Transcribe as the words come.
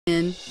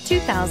In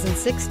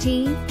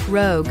 2016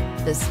 Rogue,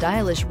 the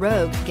stylish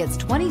Rogue gets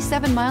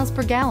 27 miles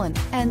per gallon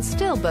and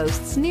still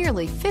boasts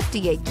nearly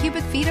 58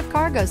 cubic feet of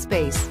cargo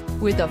space.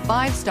 With a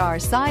 5-star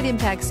side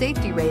impact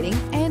safety rating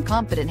and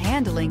confident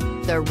handling,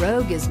 the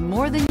Rogue is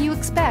more than you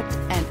expect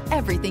and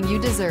everything you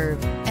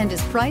deserve, and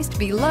is priced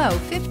below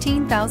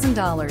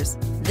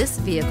 $15,000. This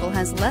vehicle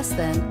has less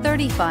than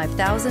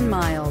 35,000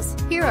 miles.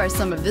 Here are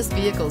some of this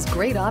vehicle's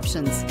great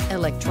options: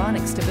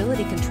 electronic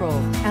stability control,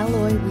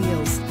 alloy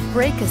wheels,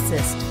 brake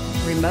assist,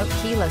 remote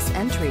keyless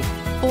entry,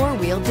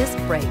 4-wheel disc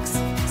brakes,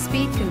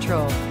 speed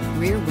control,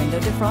 rear window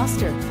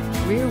defroster,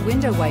 rear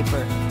window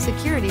wiper,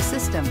 security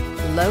system,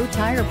 low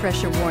tire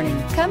pressure warning.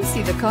 Come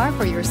see the car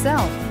for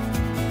yourself.